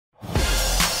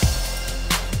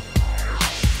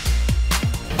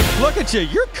Look at you.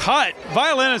 You're cut.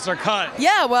 Violinists are cut.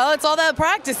 Yeah, well, it's all that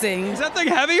practicing. Is that thing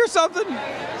heavy or something?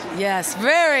 Yes,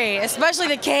 very. Especially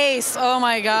the case. Oh,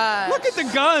 my God. Look at the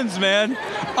guns, man.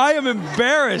 I am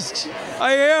embarrassed.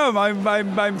 I am.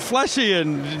 I'm fleshy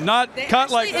and not cut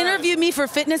like that. They interviewed me for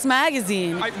Fitness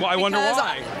Magazine. I wonder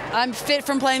why. I'm fit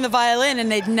from playing the violin,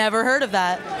 and they'd never heard of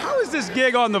that. How is this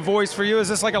gig on The Voice for you? Is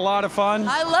this like a lot of fun?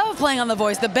 I love playing on The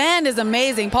Voice. The band is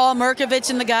amazing. Paul Merkovich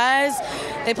and the guys,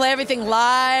 they play everything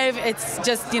live. It's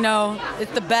just,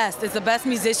 it's the best. It's the best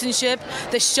musicianship.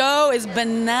 The show is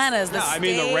bananas. I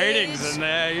mean, the ratings and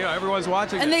everyone's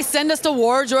watching. And they send us to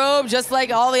wardrobe just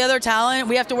like all the other talent.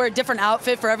 We have to wear a different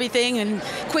outfit for everything and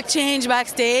quick change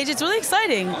backstage. It's really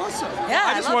exciting. Awesome. Yeah,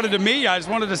 I just wanted to meet you. I just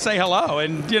wanted to say hello.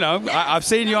 And, I've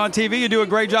seen you on TV. You do a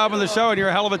great job on the show, and you're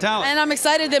a hell of a talent. And I'm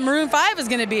excited that Maroon 5 is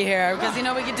going to be here because, we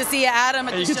get to see Adam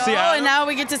at the show, and now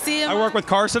we get to see him. I work with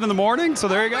Carson in the morning, so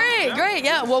there you go. Great.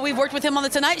 Yeah. Well, we've worked with him on The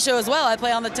Tonight Show as well. I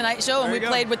play on The Tonight Show, and we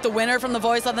played with the winner from The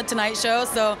Voice on The Tonight Show,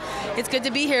 so it's good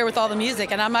to be here with all the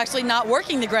music. And I'm actually not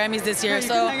working the Grammys this year,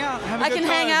 so I can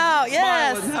hang out.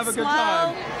 Yes. Smile and have a good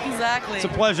time. Exactly. It's a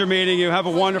pleasure meeting you. Have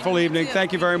a wonderful evening.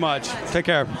 Thank you very much. Take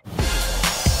care.